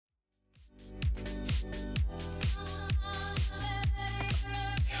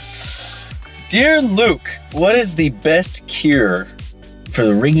Dear Luke, what is the best cure for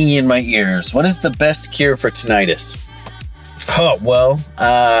the ringing in my ears? What is the best cure for tinnitus? Oh, well,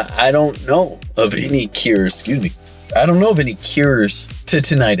 I don't know of any cures. Excuse me. I don't know of any cures to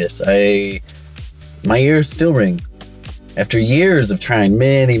tinnitus. My ears still ring. After years of trying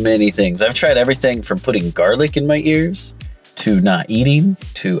many things. I've tried everything from putting garlic in my ears, to not eating,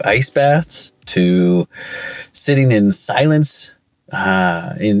 to ice baths, to sitting in silence,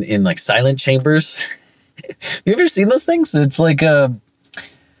 in like silent chambers. You ever seen those things? It's like a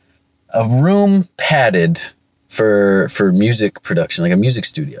room padded for music production, like a music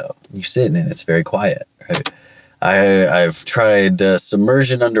studio. You sit in it, it's very quiet, right? I've tried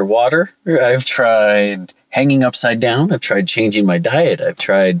submersion underwater. I've tried hanging upside down. I've tried changing my diet. I've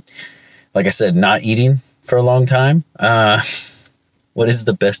tried, like I said, not eating for a long time. What is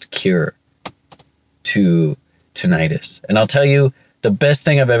the best cure to tinnitus? And I'll tell you, the best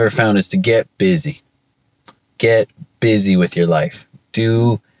thing I've ever found is to get busy. Get busy with your life.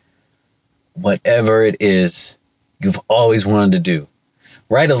 Do whatever it is you've always wanted to do.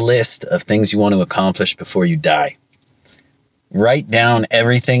 Write a list of things you want to accomplish before you die. Write down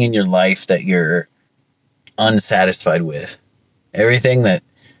everything in your life that you're unsatisfied with. Everything that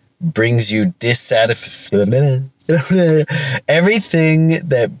brings you dissatisfaction. Everything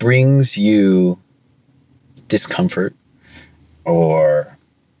that brings you discomfort or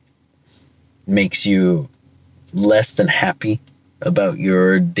makes you less than happy about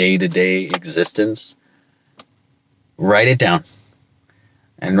your day-to-day existence. Write it down.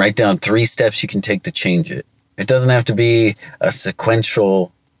 And write down 3 steps you can take to change it. It doesn't have to be a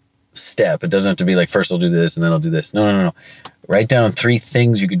sequential step. It doesn't have to be like, first I'll do this and then I'll do this. No. Write down 3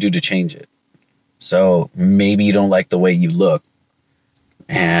 things you could do to change it. So maybe you don't like the way you look,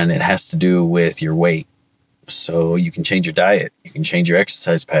 and it has to do with your weight. So you can change your diet. You can change your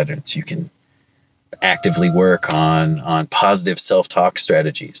exercise patterns. You can actively work on positive self-talk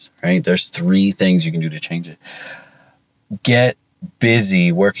strategies, right? There's 3 things you can do to change it. Get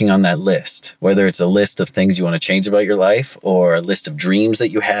busy working on that list, whether it's a list of things you want to change about your life or a list of dreams that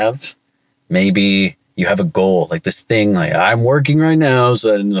you have. Maybe you have a goal, like this thing, like I'm working right now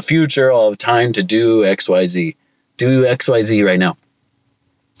so that in the future I'll have time to do XYZ. Do XYZ right now.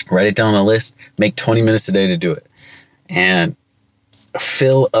 Write it down on a list. Make 20 minutes a day to do it. And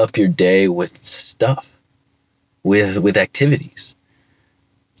fill up your day with stuff, with activities.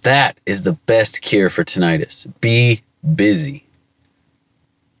 That is the best cure for tinnitus. Be busy.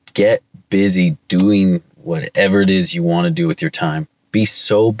 Get busy doing whatever it is you want to do with your time. Be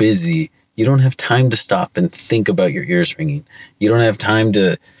so busy, you don't have time to stop and think about your ears ringing. You don't have time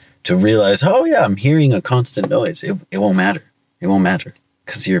to realize, oh yeah, I'm hearing a constant noise. It won't matter. It won't matter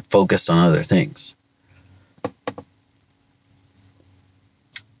because you're focused on other things.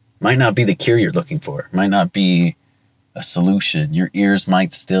 Might not be the cure you're looking for. Might not be a solution. Your ears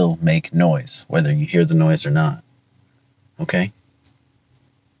might still make noise, whether you hear the noise or not. Okay?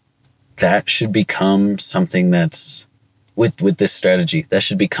 That should become something that's, with this strategy, that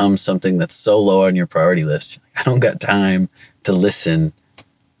should become something that's so low on your priority list. I don't got time to listen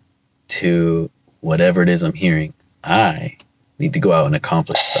to whatever it is I'm hearing. I need to go out and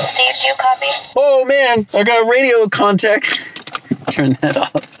accomplish stuff. CPU copy. Oh man, I got a radio contact. Turn that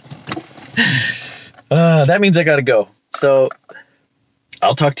off. That means I gotta go. So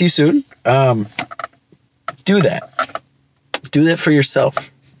I'll talk to you soon. Do that. Do that for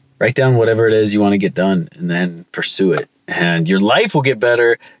yourself. Write down whatever it is you want to get done and then pursue it. And your life will get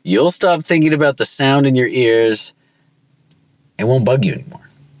better. You'll stop thinking about the sound in your ears. It won't bug you anymore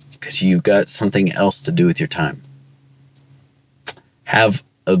because you've got something else to do with your time. Have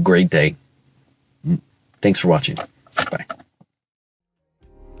a great day. Thanks for watching. Bye.